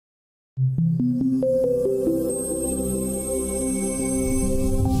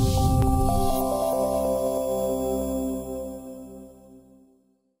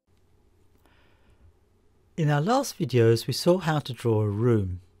our last videos we saw how to draw a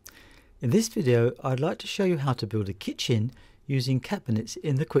room. In this video I'd like to show you how to build a kitchen using cabinets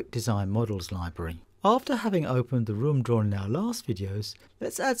in the Quick Design Models library. After having opened the room drawn in our last videos,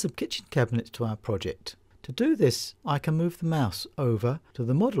 let's add some kitchen cabinets to our project. To do this, I can move the mouse over to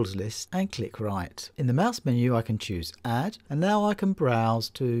the Models list and click right. In the mouse menu I can choose Add, and now I can browse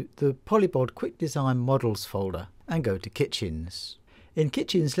to the Polyboard Quick Design Models folder and go to Kitchens. In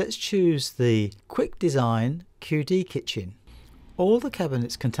Kitchens, let's choose the Quick Design QD Kitchen. All the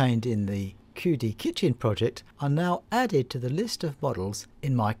cabinets contained in the QD Kitchen project are now added to the list of models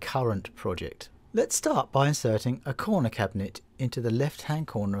in my current project. Let's start by inserting a corner cabinet into the left-hand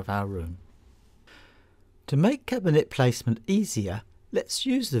corner of our room. To make cabinet placement easier, let's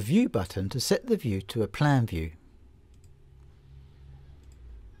use the View button to set the view to a plan view.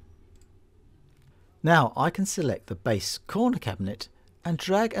 Now I can select the base corner cabinet and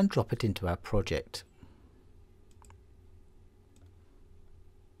drag and drop it into our project.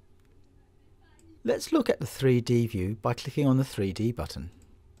 Let's look at the 3D view by clicking on the 3D button.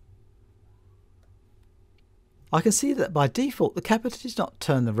 I can see that by default the cabinet is not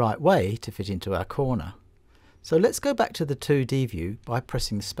turned the right way to fit into our corner. So let's go back to the 2D view by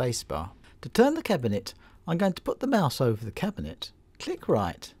pressing the spacebar. To turn the cabinet, I'm going to put the mouse over the cabinet, click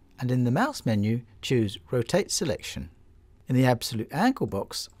right, and in the mouse menu choose Rotate Selection. In the absolute angle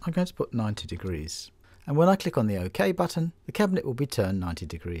box, I'm going to put 90 degrees. And when I click on the OK button, the cabinet will be turned 90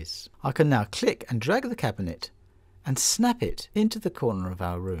 degrees. I can now click and drag the cabinet and snap it into the corner of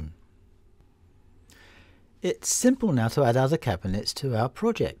our room. It's simple now to add other cabinets to our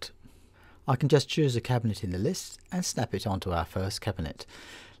project. I can just choose a cabinet in the list and snap it onto our first cabinet.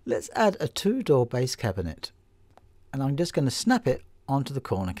 Let's add a 2-door base cabinet, and I'm just going to snap it onto the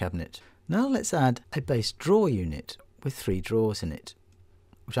corner cabinet. Now let's add a base drawer unit with 3 drawers in it,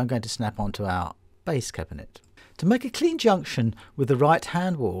 which I'm going to snap onto our base cabinet. To make a clean junction with the right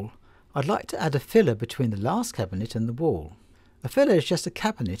hand wall, I'd like to add a filler between the last cabinet and the wall. A filler is just a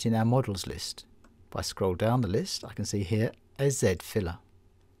cabinet in our models list. If I scroll down the list, I can see here a Z filler.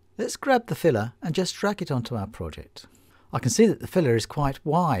 Let's grab the filler and just drag it onto our project. I can see that the filler is quite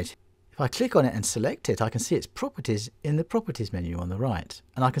wide. If I click on it and select it, I can see its properties in the Properties menu on the right,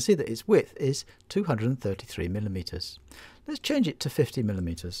 and I can see that its width is 233 millimeters. Let's change it to 50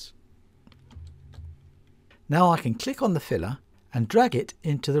 millimeters. Now I can click on the filler and drag it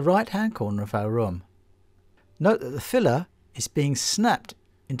into the right-hand corner of our room. Note that the filler is being snapped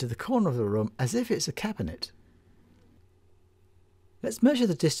into the corner of the room as if it's a cabinet. Let's measure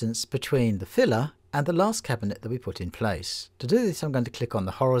the distance between the filler and the last cabinet that we put in place. To do this, I'm going to click on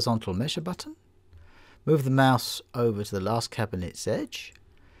the horizontal measure button, move the mouse over to the last cabinet's edge,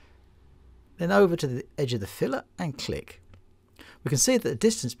 then over to the edge of the filler and click. We can see that the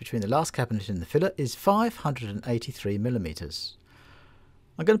distance between the last cabinet and the filler is 583 millimeters.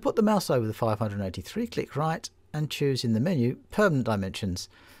 I'm going to put the mouse over the 583, click right, and choose in the menu Permanent Dimensions,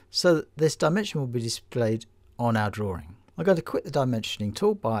 so that this dimension will be displayed on our drawing. I'm going to quit the dimensioning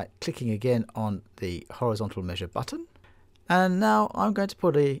tool by clicking again on the horizontal measure button, and now I'm going to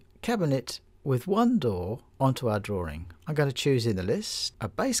put a cabinet with 1 door onto our drawing. I'm going to choose in the list a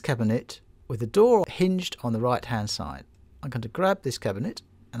base cabinet with a door hinged on the right hand side. I'm going to grab this cabinet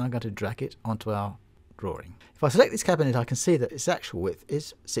and I'm going to drag it onto our drawing. If I select this cabinet, I can see that its actual width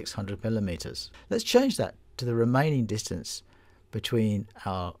is 600 millimeters. Let's change that to the remaining distance between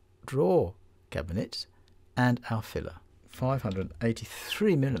our drawer cabinet and our filler.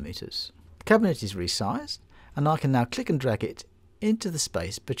 583 millimeters. The cabinet is resized, and I can now click and drag it into the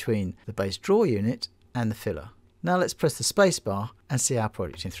space between the base drawer unit and the filler. Now let's press the spacebar and see our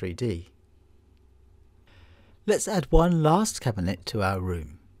project in 3D. Let's add one last cabinet to our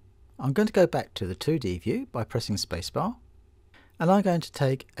room. I'm going to go back to the 2D view by pressing spacebar, and I'm going to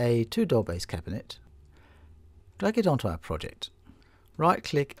take a 2-door base cabinet, drag it onto our project, right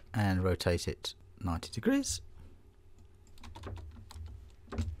click and rotate it 90 degrees,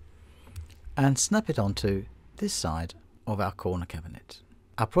 and snap it onto this side of our corner cabinet.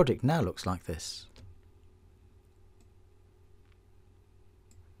 Our project now looks like this.